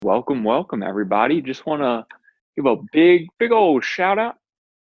welcome everybody. Just want to give a big old shout out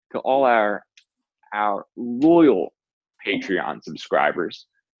to all our loyal Patreon subscribers.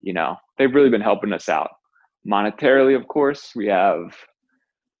 They've really been helping us out monetarily. Of course, we have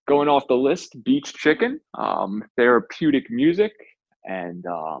going off the list, Beach Chicken, Therapeutic Music, and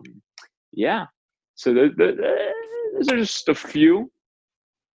yeah. So those are just a few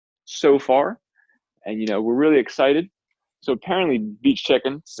so far, and we're really excited. So apparently, Beach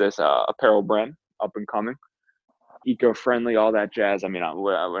Chicken, it's this apparel brand, up and coming, eco-friendly, all that jazz. I mean,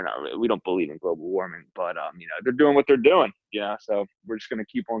 we don't believe in global warming, but they're doing what they're doing. So we're just gonna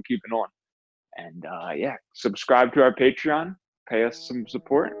keep on keeping on, and subscribe to our Patreon, pay us some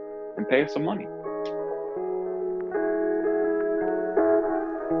support, and pay us some money.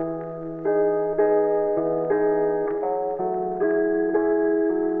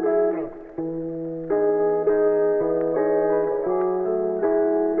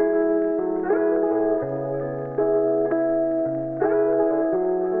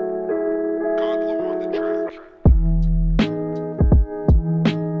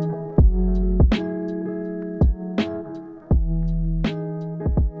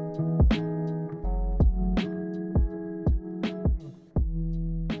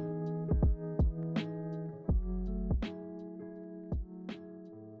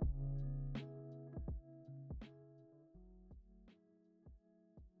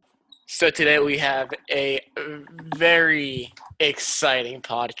 So today we have a very exciting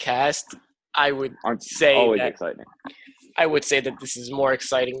podcast. I would say that this is more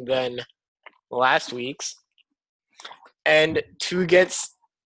exciting than last week's. And to get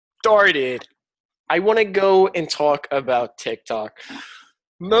started, I want to go and talk about TikTok.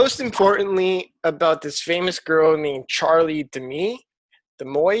 Most importantly, about this famous girl named Charlie Demoy.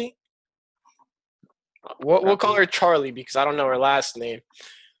 We'll call her Charlie because I don't know her last name.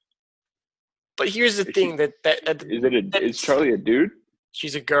 But here's the thing is Charlie a dude?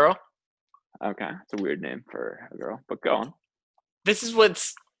 She's a girl. Okay, it's a weird name for a girl, but go on. This is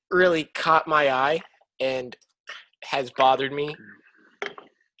what's really caught my eye and has bothered me.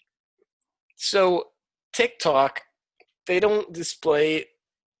 So TikTok, they don't display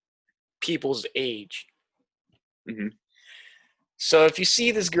people's age. Mm-hmm. So if you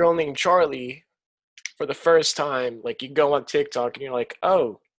see this girl named Charlie for the first time, like you go on TikTok and you're like,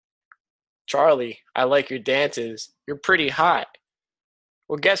 oh, Charlie, I like your dances. You're pretty hot.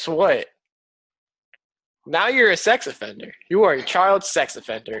 Well, guess what? Now you're a sex offender. You are a child sex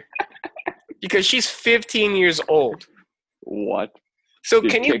offender. Because she's 15 years old. What? So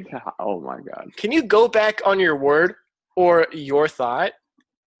oh my God. Can you go back on your word or your thought?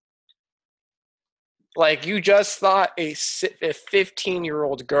 Like you just thought a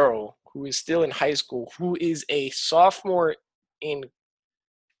 15-year-old girl who is still in high school, who is a sophomore in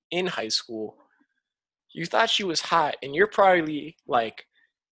high school, you thought she was hot, and you're probably like,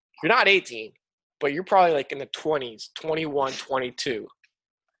 you're not 18, but you're probably like in the 20s, 21, 22.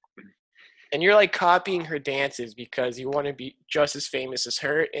 And you're like copying her dances because you want to be just as famous as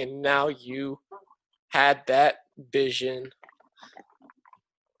her, and now you had that vision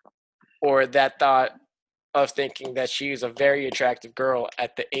or that thought of thinking that she is a very attractive girl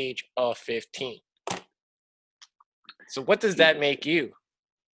at the age of 15. So what does that make you?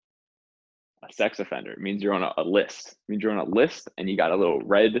 A sex offender. It means you're on a list. It means you're on a list and you got a little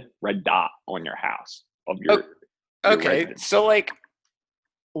red dot on your house of your okay, residence. So like,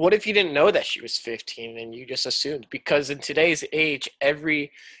 what if you didn't know that she was 15 and you just assumed? Because in today's age, every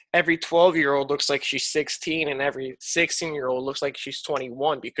 12-year-old looks like she's 16 and every 16-year-old looks like she's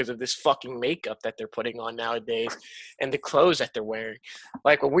 21 because of this fucking makeup that they're putting on nowadays and the clothes that they're wearing.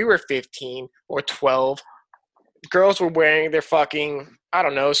 Like when we were 15 or 12, girls were wearing their fucking, I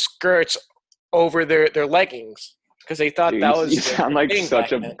don't know, skirts over their leggings because they thought that was. You sound like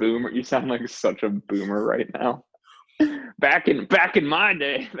such a boomer. You sound like such a boomer right now. Back in my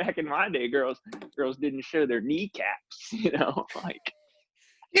day, girls didn't show their kneecaps. Like.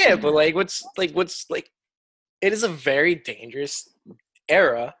 Yeah, but what's it is a very dangerous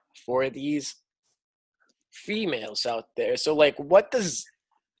era for these females out there. So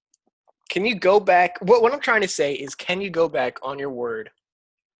can you go back? What I'm trying to say is, can you go back on your word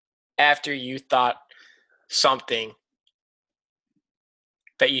after you thought something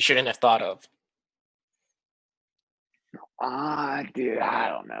that you shouldn't have thought of? Dude, I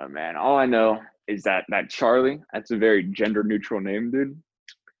don't know, man. All I know is that Charlie, that's a very gender neutral name, dude.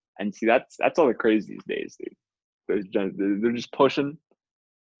 And see, that's all the crazy these days, dude. They're just pushing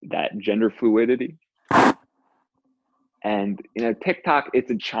that gender fluidity. And TikTok,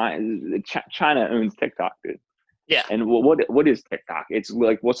 it's China owns TikTok, dude. Yeah. And what is TikTok? It's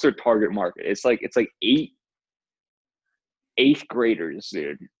like, what's their target market? It's like eighth graders,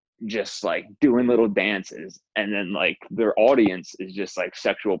 dude, just like doing little dances, and then like their audience is just like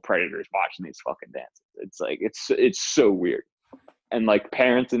sexual predators watching these fucking dances. It's like it's so weird, and like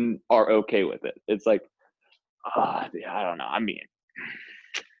parents are okay with it. It's like, yeah, I don't know. I mean,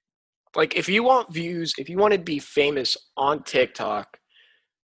 Like, if you want views, if you want to be famous on TikTok,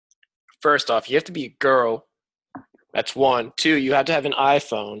 first off, you have to be a girl. That's one. Two, you have to have an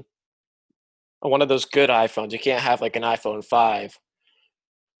iPhone, one of those good iPhones. You can't have like an iPhone 5.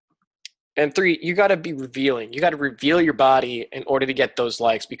 And three, you got to be revealing. You got to reveal your body in order to get those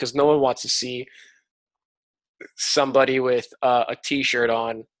likes, because no one wants to see somebody with a t-shirt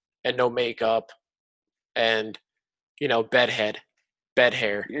on and no makeup and, bed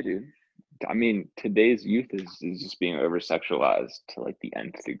hair. yeah, dude. I mean, today's youth is just being over sexualized to like the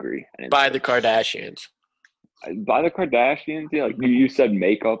nth degree, and it's By like, the Kardashians. by the Kardashians. Yeah, like you said,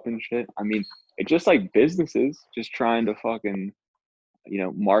 makeup and shit. I mean, it's just like businesses just trying to fucking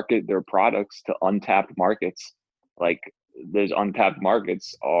market their products to untapped markets. Like, those untapped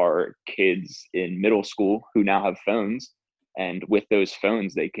markets are kids in middle school who now have phones, and with those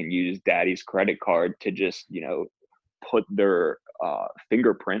phones they can use daddy's credit card to just put their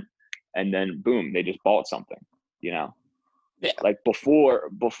fingerprint, and then boom, they just bought something. you know Yeah. like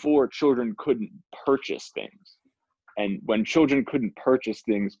before children couldn't purchase things, and when children couldn't purchase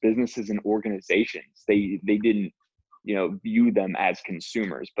things, businesses and organizations, they didn't view them as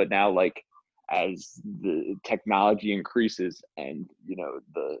consumers. But now, like, as the technology increases and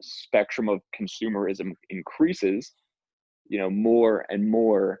the spectrum of consumerism increases, more and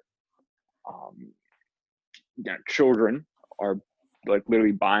more um, children are like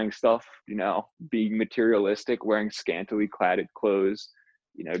literally buying stuff, being materialistic, wearing scantily cladded clothes,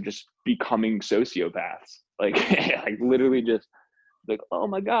 just becoming sociopaths. Like, like literally just like, oh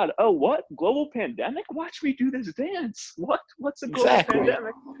my God, oh, what? Global pandemic? Watch me do this dance. What's a global Exactly.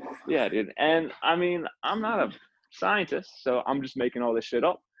 pandemic? Yeah, dude. And I mean, I'm not a scientist, so I'm just making all this shit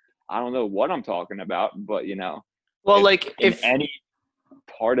up. I don't know what I'm talking about, but Well, if like, in if any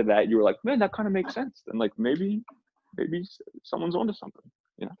part of that you were like, man, that kind of makes sense, then like maybe someone's onto something.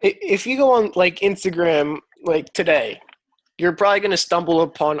 if you go on like Instagram like today, you're probably gonna stumble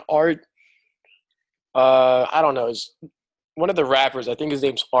upon art. I don't know, is one of the rappers. I think his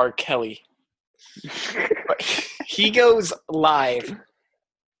name's R. Kelly. But he goes live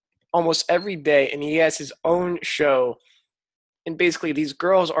almost every day, and he has his own show. And basically, these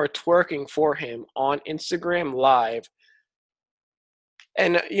girls are twerking for him on Instagram Live.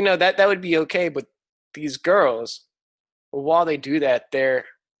 And that would be okay, but these girls, while they do that, they're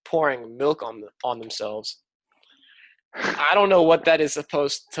pouring milk on themselves. I don't know what that is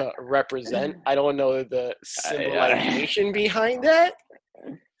supposed to represent. I don't know the symbolization behind that.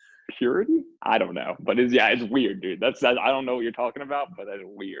 Purity? I don't know, but it's weird, dude. I don't know what you're talking about, but that's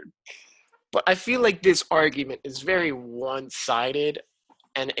weird. But I feel like this argument is very one-sided,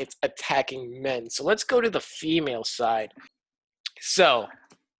 and it's attacking men. So let's go to the female side. So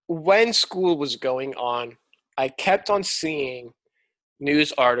when school was going on, I kept on seeing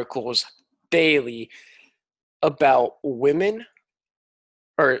news articles daily about women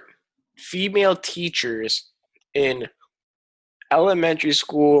or female teachers in elementary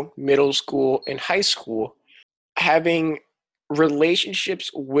school, middle school, and high school having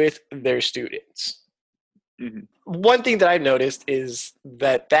relationships with their students. Mm-hmm. One thing that I've noticed is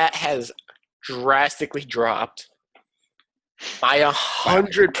that has drastically dropped by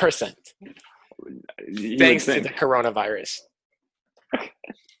 100%, thanks to the coronavirus.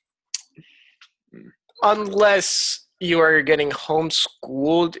 Unless you are getting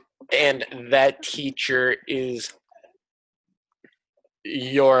homeschooled and that teacher is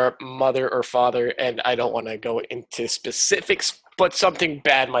your mother or father, and I don't want to go into specifics, but something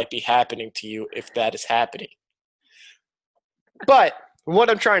bad might be happening to you if that is happening. But what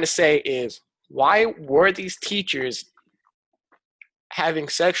I'm trying to say is, why were these teachers having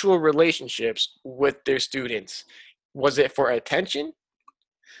sexual relationships with their students? Was it for attention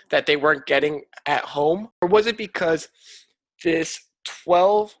that they weren't getting at home? Or was it because this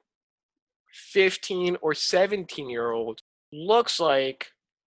 12, 15, or 17-year-old looks like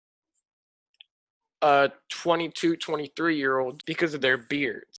a 22, 23-year-old because of their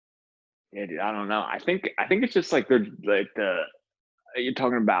beards? Yeah, dude, I don't know. I think it's just like they're like you're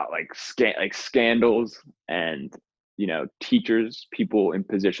talking about like scandals and teachers, people in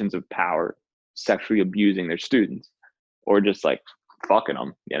positions of power sexually abusing their students, or just like fucking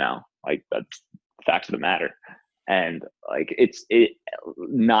them. Like, that's the facts of the matter. And like it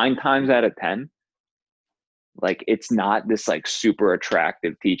 9 times out of 10, Like it's not this like super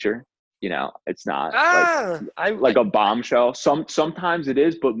attractive teacher. It's not like I a bombshell. Sometimes it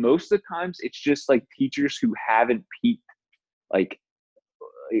is, but most of the times it's just like teachers who haven't peaked, like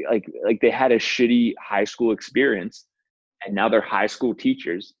they had a shitty high school experience, and now they're high school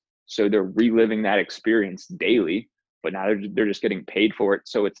teachers, so they're reliving that experience daily. But now they're just getting paid for it,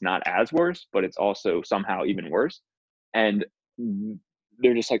 so it's not as worse, but it's also somehow even worse. And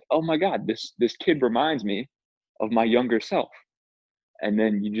they're just like, oh my god, this kid reminds me of my younger self. And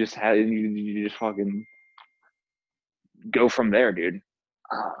then you just fucking go from there, dude.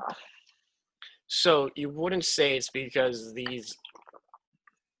 So you wouldn't say it's because these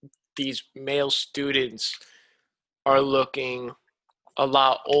male students are looking a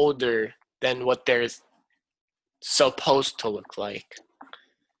lot older than what they're supposed to look like.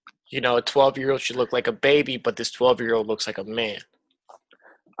 A 12-year-old should look like a baby, but this 12-year-old looks like a man.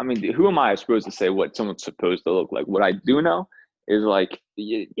 I mean, who am I supposed to say what someone's supposed to look like? What I do know is like,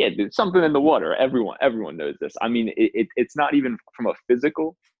 yeah, there's something in the water. Everyone knows this. I mean, it's not even from a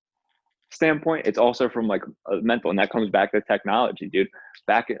physical standpoint. It's also from like a mental, and that comes back to technology, dude.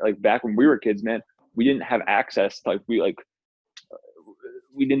 Back when we were kids, man, we didn't have access to we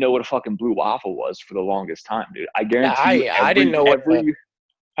didn't know what a fucking blue waffle was for the longest time, dude. I Yeah, guarantee you, I didn't know every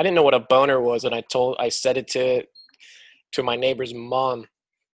I didn't know what a boner was, and I said it to my neighbor's mom.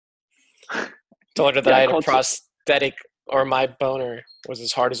 Told her that yeah, I had a prosthetic, or my boner was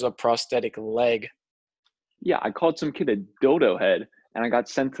as hard as a prosthetic leg. yeah, I called some kid a dildo head, and I got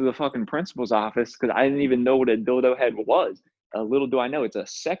sent to the fucking principal's office because I didn't even know what a dildo head was. Little do I know, it's a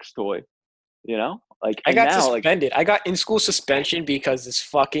sex toy, like, I and got now like, suspended. I got in-school suspension because this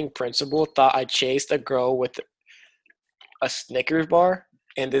fucking principal thought I chased a girl with a Snickers bar,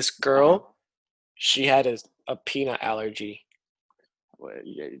 and this girl, she had a peanut allergy.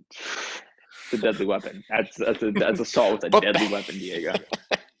 yeah, it's a deadly weapon. That's assault with a But deadly weapon, Diego.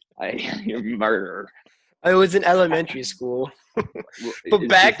 You're a murderer. I was in elementary school. But Is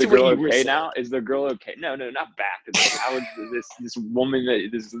back the to what girl you were okay saying. now? Is the girl okay? No, not back to this. How is this woman,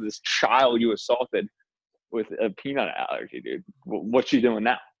 this child you assaulted with a peanut allergy, dude? What's she doing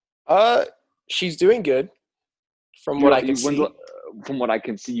now? Uh, she's doing good, from what I can see. From what I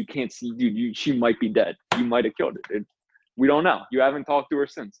can see, you can't see, dude. She might be dead. You might have killed her, dude. We don't know. You haven't talked to her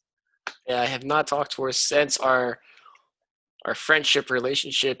since. Yeah, I have not talked to her since. Our friendship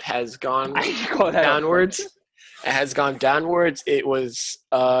relationship has gone I call that a downwards. friendship. It has gone downwards. It was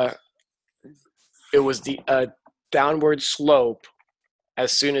the downward slope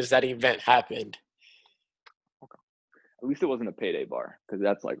as soon as that event happened. At least it wasn't a payday bar, because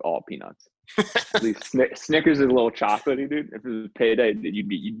that's like all peanuts. At least Snickers is a little chocolatey, dude. If it was payday,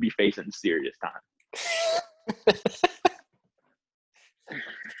 you'd be facing serious time.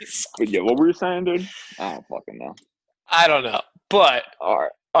 But yeah, what were you saying, dude? I don't fucking know. I don't know, but All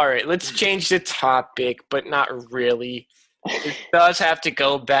all right, let's change the topic, but not really. It does have to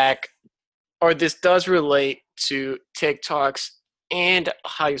go back, or this does relate to TikToks and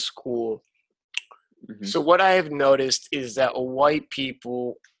high school. Mm-hmm. So what I have noticed is that white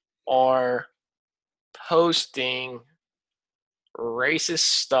people are posting racist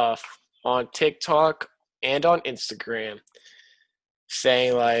stuff on TikTok and on Instagram,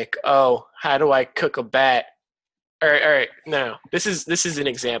 saying like, "Oh, how do I cook a bat?" All right. No, this is an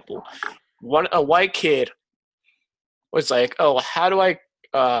example. A white kid was like, "Oh, how do I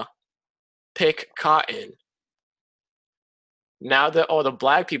pick cotton?" Now that all the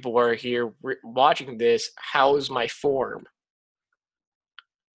black people are here watching this, how is my form?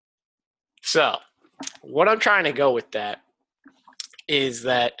 So, what I'm trying to go with that is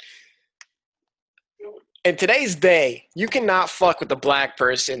that in today's day, you cannot fuck with a black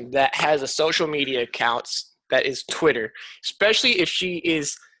person that has a social media account that is Twitter, especially if she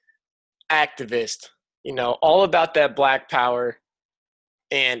is activist, all about that black power.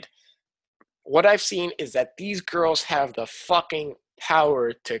 And what I've seen is that these girls have the fucking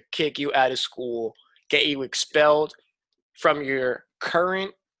power to kick you out of school, get you expelled from your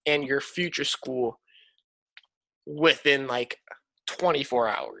current and your future school within like 24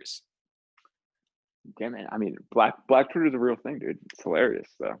 hours. Damn it. I mean, black Twitter is a real thing, dude. It's hilarious,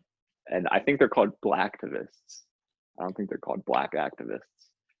 though. And I think they're called blacktivists. I don't think they're called black activists.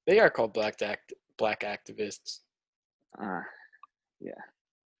 They are called black activists. Yeah.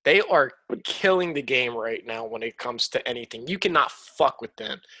 They are killing the game right now when it comes to anything. You cannot fuck with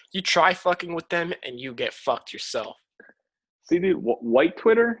them. You try fucking with them and you get fucked yourself. See, dude, white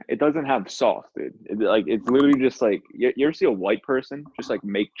Twitter, it doesn't have sauce, dude. It's literally just like, you ever see a white person just like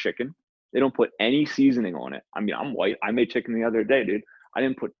make chicken? They don't put any seasoning on it. I mean, I'm white. I made chicken the other day, dude. I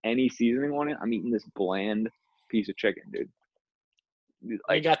didn't put any seasoning on it. I'm eating this bland piece of chicken, dude.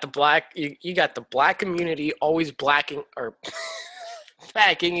 You got the black. You got the black community always blacking or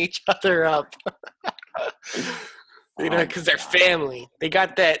backing each other up. Because they're family. They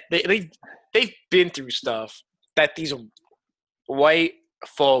got that. They've been through stuff that these white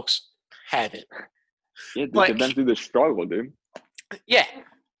folks haven't. Yeah, they've been through the struggle, dude. Yeah,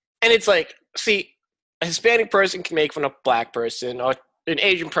 and it's like, see, a Hispanic person can make fun of a black person, or an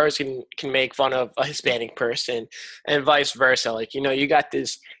Asian person can make fun of a Hispanic person, and vice versa. Like, you got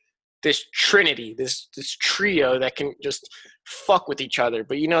this trinity, this trio that can just fuck with each other.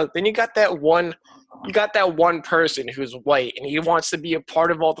 But then you got that one person who's white, and he wants to be a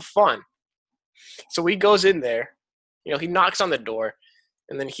part of all the fun. So he goes in there, he knocks on the door,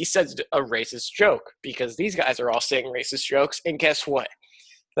 and then he says a racist joke, because these guys are all saying racist jokes. And guess what?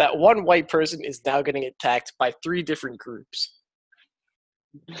 That one white person is now getting attacked by 3 different groups.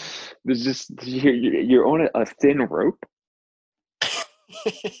 There's just you're on a thin rope,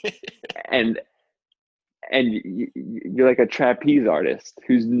 and you're like a trapeze artist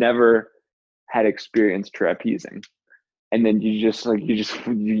who's never had experience trapezing, and then you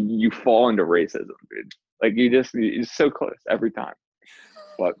fall into racism, dude. Like you're so close every time.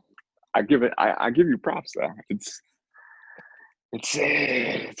 But I give you props though. It's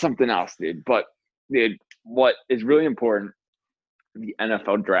something else, dude. But dude, what is really important? The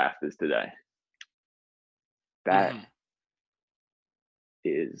NFL draft is today. That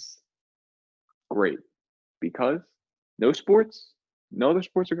is great because no other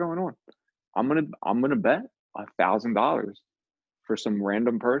sports are going on. I'm gonna bet $1,000 for some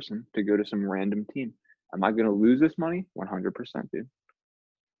random person to go to some random team. Am I gonna lose this money? 100%, dude.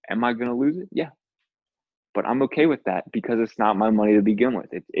 Am I gonna lose it? Yeah. But I'm okay with that because it's not my money to begin with.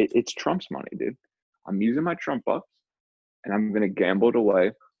 It's Trump's money, dude. I'm using my Trump bucks, and I'm gonna gamble it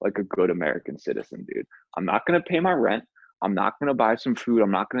away like a good American citizen, dude. I'm not gonna pay my rent. I'm not gonna buy some food.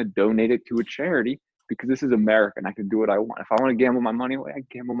 I'm not gonna donate it to a charity because this is America and I can do what I want. If I want to gamble my money away, I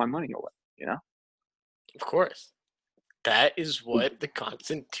gamble my money away. Of course. That is what the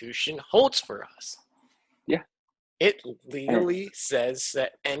Constitution holds for us. Yeah. It legally says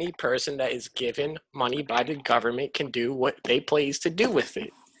that any person that is given money by the government can do what they please to do with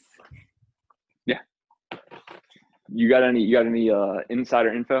it. Yeah. You got any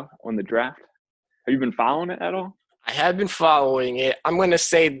insider info on the draft? Have you been following it at all? I have been following it. I'm going to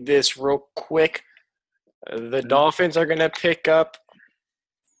say this real quick. The Dolphins are going to pick up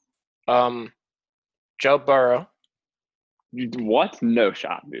Joe Burrow. What? No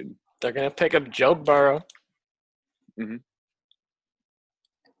shot, dude. They're going to pick up Joe Burrow. Mm-hmm.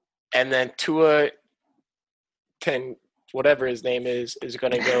 And then Tua, whatever his name is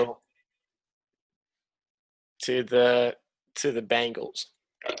going to go to the Bengals.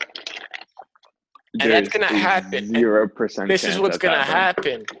 And that's going to happen. 0%. This is what's going to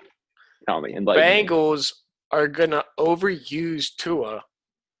happen. Tell me. Bengals are going to overuse Tua.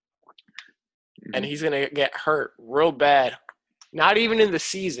 And he's going to get hurt real bad. Not even in the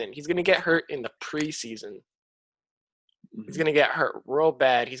season. He's going to get hurt in the preseason. He's going to get hurt real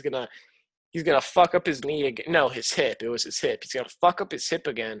bad. He's going to fuck up his knee again. No, his hip. It was his hip. He's going to fuck up his hip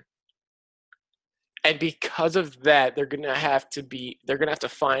again. And because of that, they're going to have to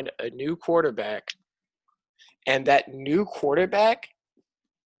find a new quarterback. And that new quarterback,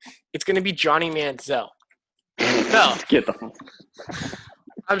 it's going to be Johnny Manziel. No. Get the fuck.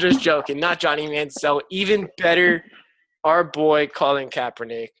 I'm just joking. Not Johnny Manziel. Even better, our boy Colin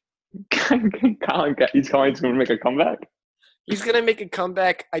Kaepernick. He's going to make a comeback? He's going to make a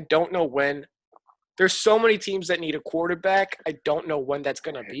comeback. I don't know when. There's so many teams that need a quarterback. I don't know when that's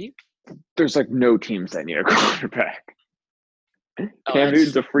going to be. There's no teams that need a quarterback. Cam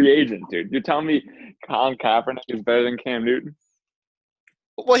Newton's a free agent, dude. You're telling me Colin Kaepernick is better than Cam Newton?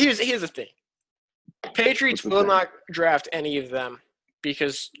 Well, here's the thing. Patriots will not draft any of them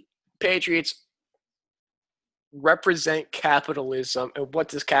because Patriots represent capitalism. And what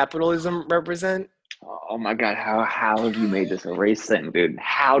does capitalism represent? Oh my God, how have you made this a race thing, dude?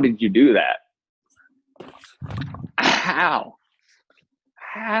 How did you do that? How,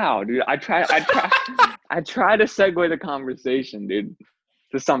 dude? I try to segue the conversation, dude,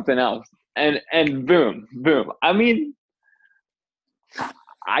 to something else. And boom. I mean,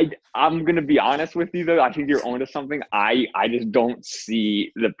 I'm gonna be honest with you though. I think you're onto something. I just don't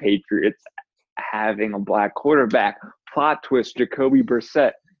see the Patriots having a black quarterback. Plot twist: Jacoby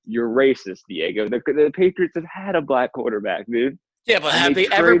Brissett. You're racist, Diego. The Patriots have had a black quarterback, dude. Yeah, but have they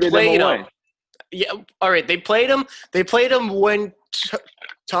ever played him? Yeah, all right. They played him. They played him when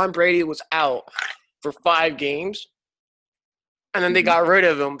Tom Brady was out for 5 games, and then they got rid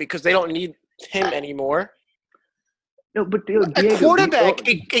of him because they don't need him anymore. No, but A Diego, quarterback,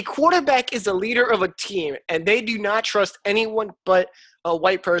 a quarterback is the leader of a team, and they do not trust anyone but a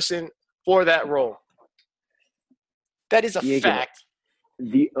white person for that role. That is a Diego, fact.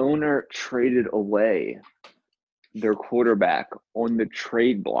 the owner traded away their quarterback on the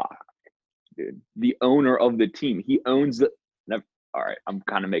trade block, dude. The owner of the team, he owns the. All right, I'm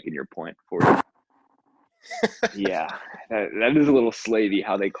kind of making your point for you. Yeah, that is a little slavey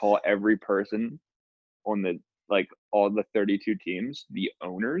how they call every person on the like all the 32 teams the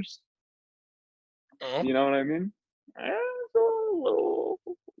owners. Mhm. You know what I mean? It's a little,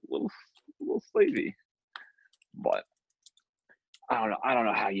 little slavey, but I don't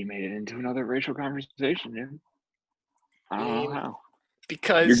know how you made it into another racial conversation, dude. I I don't know mean, how. You're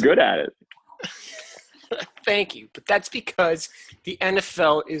because good at it. thank you, but that's because the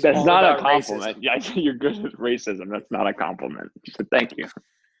NFL is That's all not a about compliment. racism. Yeah, you're good at racism. That's not a compliment. Just a thank you.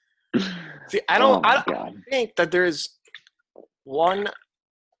 See, Oh my I god. think that there's one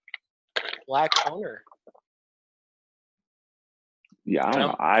black owner. Yeah, I And don't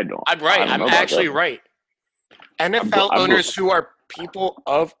know. I don't. I'm I right. don't I'm know about actually that. right. NFL I owners who are people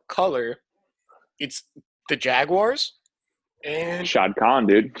of color. It's the Jaguars and Shad Khan,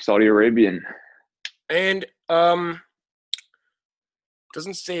 dude, Saudi Arabian. and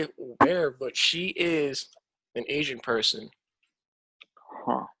doesn't say where, but she is an Asian person.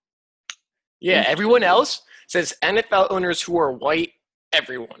 Huh. Yeah, Interesting, everyone dude. else says NFL owners who are white.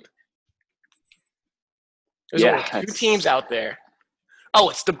 Everyone. There's Yeah, only two that's teams out there. Oh,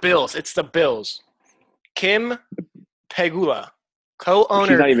 it's the Bills. It's the Bills. Kim Pegula, she's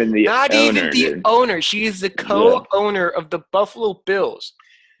co-owner, not even the not even owner, the dude. owner. She is the Yeah. co-owner of the Buffalo Bills.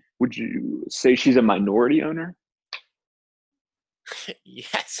 Would you say she's a minority owner?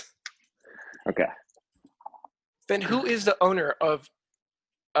 Yes. Okay. Then who is the owner of?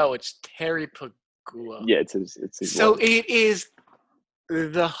 Oh, it's Terry Pegula. Yeah, it's his So wife. it is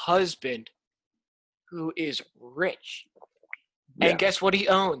the husband who is rich. Yeah. And guess what he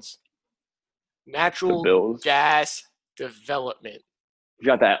owns? The Natural Bills. gas development. You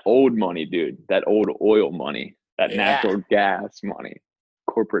got that old money, dude. That old oil money. That Yeah. natural gas money.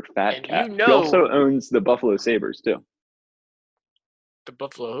 Corporate fat And cat. you He know also owns the Buffalo Sabres too. the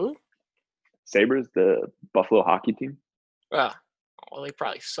Buffalo who? Sabres, the Buffalo hockey team. Well, they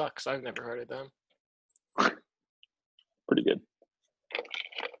probably suck because I've never heard of them. Pretty good.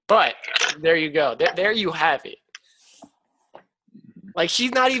 But there you go. There you have it. Like,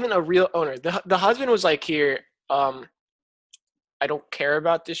 she's not even a real owner. The husband was like, here, I don't care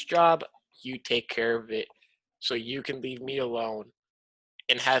about this job. You take care of it so you can leave me alone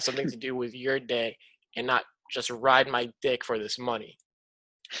and have something to do with your day and not just ride my dick for this money.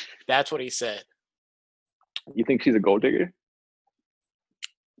 That's what he said. You think she's a gold digger?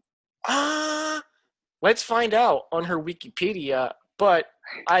 Let's find out on her Wikipedia, but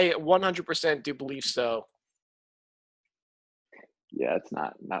I 100% do believe so. Yeah, it's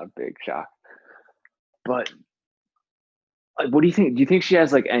not a big shock. But like, what do you think? Do you think she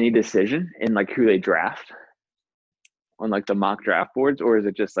has like any decision in like who they draft on like the mock draft boards, or is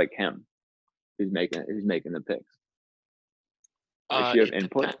it just like him who's making the picks? Does she have It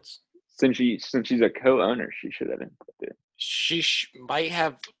input? depends. Since she's a co-owner, she should have input. Dude. She might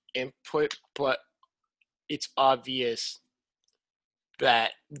have input, but it's obvious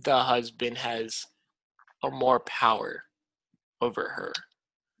that the husband has a more power over her.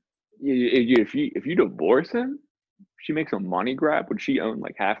 If you divorce him, she makes a money grab. Would she own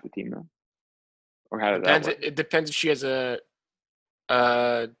like half the team though, or how does that work? It depends if she has a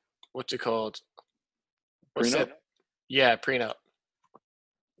what's it called? What's Prenup? that? Yeah, prenup.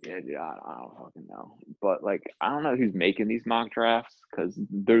 Yeah, dude, I don't fucking know. But like, I don't know who's making these mock drafts because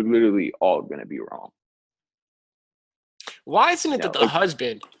they're literally all gonna be wrong. Why isn't it Yeah, that the like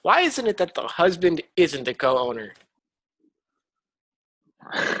husband? Why isn't it that the husband isn't the co-owner?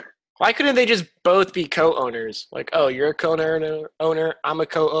 Why couldn't they just both be co-owners? Like, oh, you're a co-owner, I'm a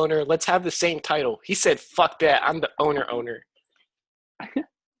co-owner. Let's have the same title. He said, "Fuck that. I'm the owner."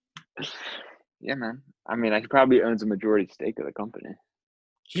 yeah, man. I mean, he probably owns a majority stake of the company.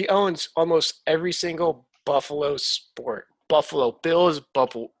 He owns almost every single Buffalo sport. Buffalo Bills,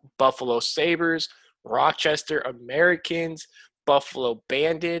 Buffalo Sabres, Rochester Americans, Buffalo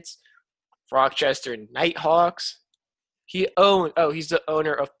Bandits, Rochester Nighthawks. He's the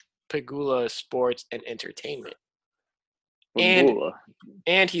owner of Pegula Sports and Entertainment. And Pagula.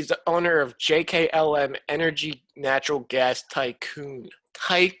 and he's the owner of JKLM Energy Natural Gas Tycoon.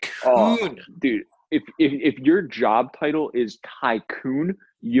 Oh, Tycoon. dude, if your job title is tycoon,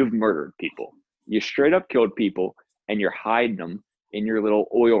 you've murdered people. You straight up killed people, and you're hiding them in your little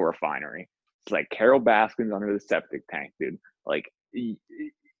oil refinery. It's like Carol Baskins under the septic tank, dude. Like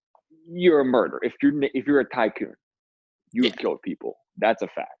you're a murderer. If you're a tycoon, you have killed people. That's a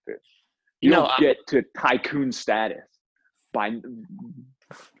fact, dude. You don't get to tycoon status by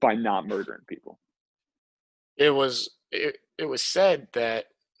not murdering people. It was said that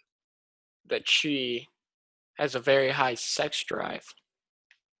she has a very high sex drive.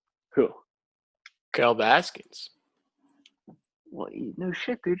 Who? Carol Baskins. Well, no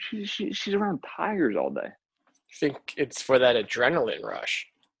shit, dude. She's around tigers all day. I think it's for that adrenaline rush.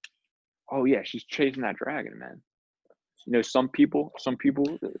 Oh yeah, she's chasing that dragon, man. You know, some people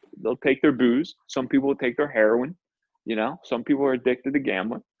they'll take their booze. Some people will take their heroin. You know, some people are addicted to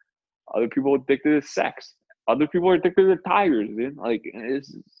gambling. Other people are addicted to sex. Other people are addicted to tigers, dude. Like,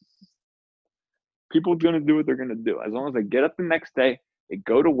 people are gonna do what they're gonna do. As long as they get up the next day, they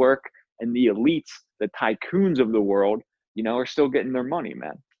go to work, and the elites, the tycoons of the world, you know, are still getting their money,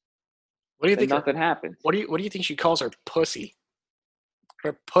 man. What do you think? Nothing happens. What do you think she calls her pussy?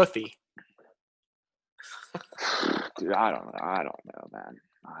 Her pussy. Dude, I don't know, man.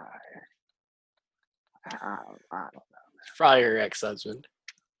 I don't know. It's probably her ex-husband.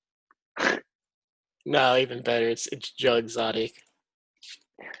 No, even better. It's Joe Exotic.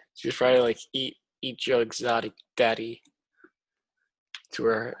 She's probably like eat Joe Exotic, daddy. To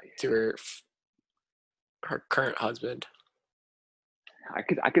her current husband.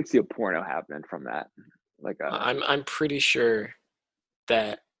 I could see a porno happening from that. Like I'm pretty sure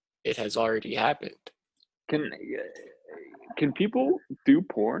that it has already happened. Can people do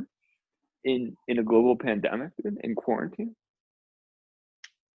porn in a global pandemic, in quarantine?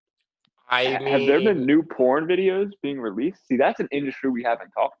 Have there been new porn videos being released? See, that's an industry we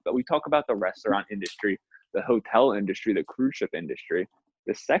haven't talked about. We talk about the restaurant industry, the hotel industry, the cruise ship industry,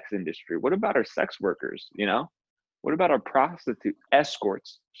 the sex industry. What about our sex workers? You know, what about our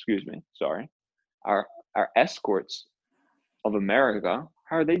escorts? Excuse me, sorry, our escorts of America.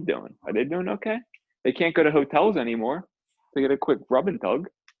 How are they doing? Are they doing okay? They can't go to hotels anymore. They get a quick rub and tug.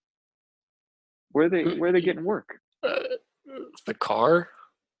 Where are they getting work? The car.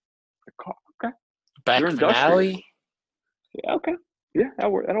 The car. Okay. Back finale. Yeah. Okay. Yeah,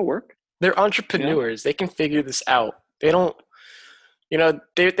 that'll work. They're entrepreneurs. They can figure this out. They don't. You know,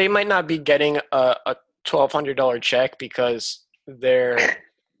 they might not be getting a $1,200 check because they've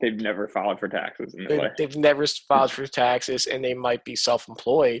never filed for taxes in their life. They've never filed for taxes, and they might be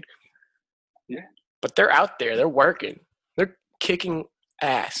self-employed. Yeah. But they're out there. They're working. They're kicking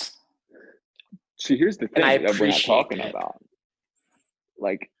ass. See, here's the thing that we're not talking about.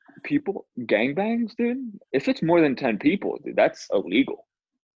 Like, people, gangbangs, dude, if it's more than 10 people, dude, that's illegal.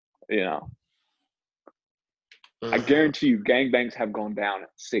 You know? I guarantee you gangbangs have gone down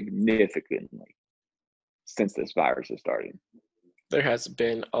significantly since this virus has started. There has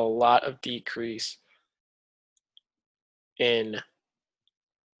been a lot of decrease in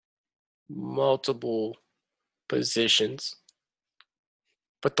multiple positions.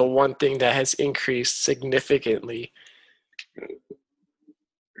 But the one thing that has increased significantly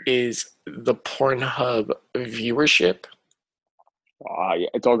is the Pornhub viewership. Yeah,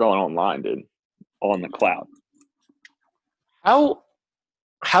 it's all going online, dude. All in the cloud. How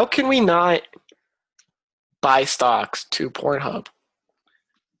can we not buy stocks to Pornhub?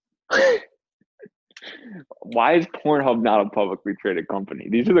 Why is Pornhub not a publicly traded company?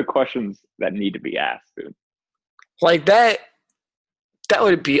 These are the questions that need to be asked, dude. Like that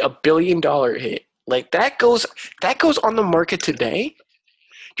would be $1 billion hit. Like that goes on the market today.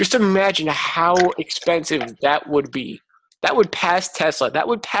 Just imagine how expensive that would be. That would pass Tesla. That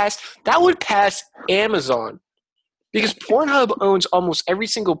would pass Amazon. Because Pornhub owns almost every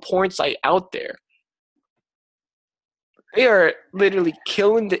single porn site out there. They are literally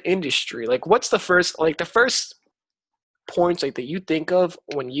killing the industry. Like, what's the first porn site that you think of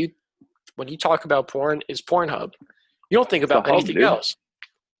when you talk about porn is Pornhub. You don't think about anything else.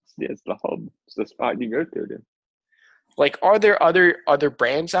 Yeah, it's the hub. It's the spot you go to, dude. Like, are there other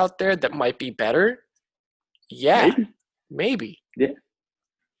brands out there that might be better? Yeah, maybe. Yeah,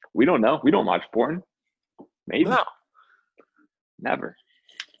 we don't know. We don't watch porn. Maybe. No. Never.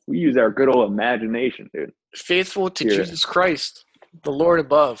 We use our good old imagination, dude. Faithful to Jesus Christ, the Lord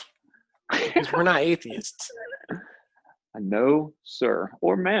above. Because we're not atheists. No, sir.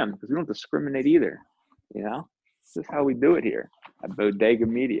 Or ma'am, because we don't discriminate either. You know? This is how we do it here at Bodega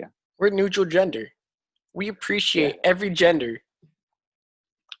Media. We're neutral gender. We appreciate every gender.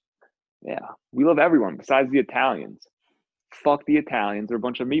 Yeah. We love everyone besides the Italians. Fuck the Italians. They're a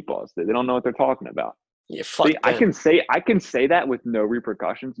bunch of meatballs. They don't know what they're talking about. Yeah, fuck them. I can say that with no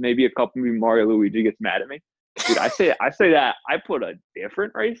repercussions. Maybe a couple of Mario Luigi gets mad at me. Dude, I say that. I put a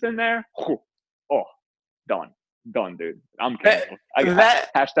different race in there. oh, done, dude. I'm That canceled. that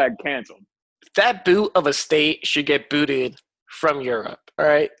Hashtag canceled. that boot of a state should get booted from Europe. All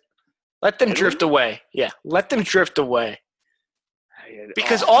right, let them Italy? drift away. Yeah, let them drift away.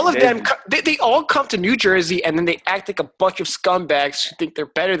 Because Oh, all dude, of them, they all come to New Jersey and then they act like a bunch of scumbags who think they're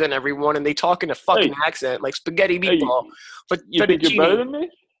better than everyone and they talk in a fucking accent like spaghetti hey, meatball. But you think you're better than me?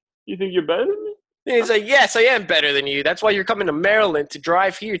 You think you're better than me? And he's like, yes, I am better than you. That's why you're coming to Maryland to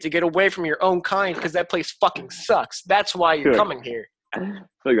drive here to get away from your own kind because that place fucking sucks. That's why you're coming here. I feel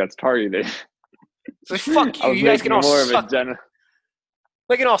like that's targeted. So fuck you. I was You guys making can all more of a suck.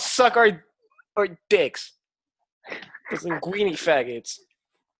 We can all suck our dicks. Those linguini faggots.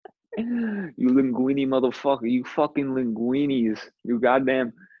 You linguini motherfucker. You fucking linguinis. You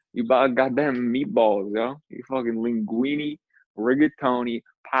goddamn meatballs, yo. You fucking linguini, rigatoni,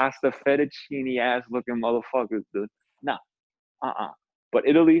 pasta fettuccine ass looking motherfuckers, dude. No. But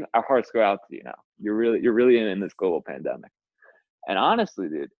Italy, our hearts go out to you now. You're really in this global pandemic. And honestly,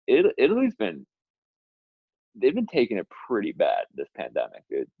 dude, they've been taking it pretty bad, this pandemic,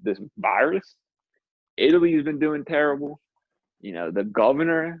 dude. This virus, Italy's been doing terrible. You know, the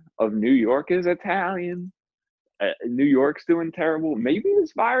governor of New York is Italian. New York's doing terrible. Maybe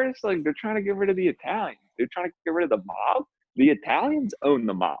this virus, like, they're trying to get rid of the Italians. They're trying to get rid of the mob. The Italians own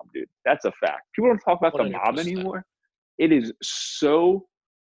the mob, dude. That's a fact. People don't talk about 100%. The mob anymore. It is so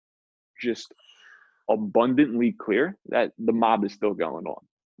just abundantly clear that the mob is still going on.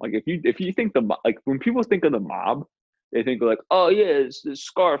 Like, if you think when people think of the mob, they think like, oh yeah, it's this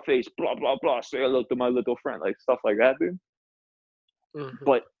Scarface, blah blah blah. Say hello to my little friend, like stuff like that, dude. Mm-hmm.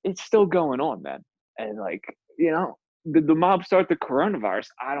 But it's still going on, man. And like, you know, did the mob start the coronavirus?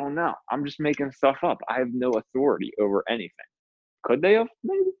 I don't know. I'm just making stuff up. I have no authority over anything. Could they have?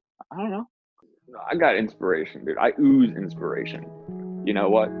 Maybe. I don't know. I got inspiration, dude. I ooze inspiration. You know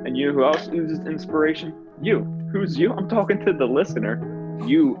what? And you know who else oozes inspiration? You. Who's you? I'm talking to the listener.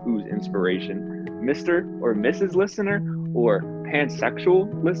 You ooze inspiration. Mr. or Mrs. Listener or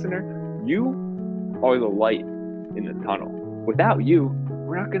pansexual listener, you are the light in the tunnel. Without you,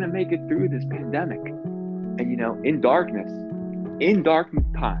 we're not going to make it through this pandemic. And, you know, in dark times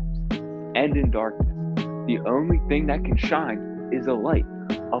and in darkness, the only thing that can shine is a light,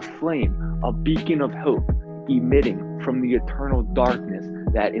 a flame, a beacon of hope emitting from the eternal darkness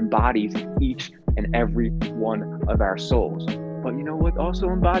that embodies each and every one of our souls. But you know what also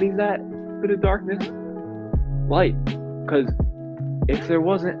embodies that bit of darkness? Light. Because if there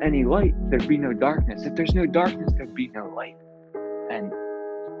wasn't any light, there'd be no darkness. If there's no darkness, there'd be no light. And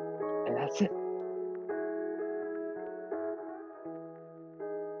that's it.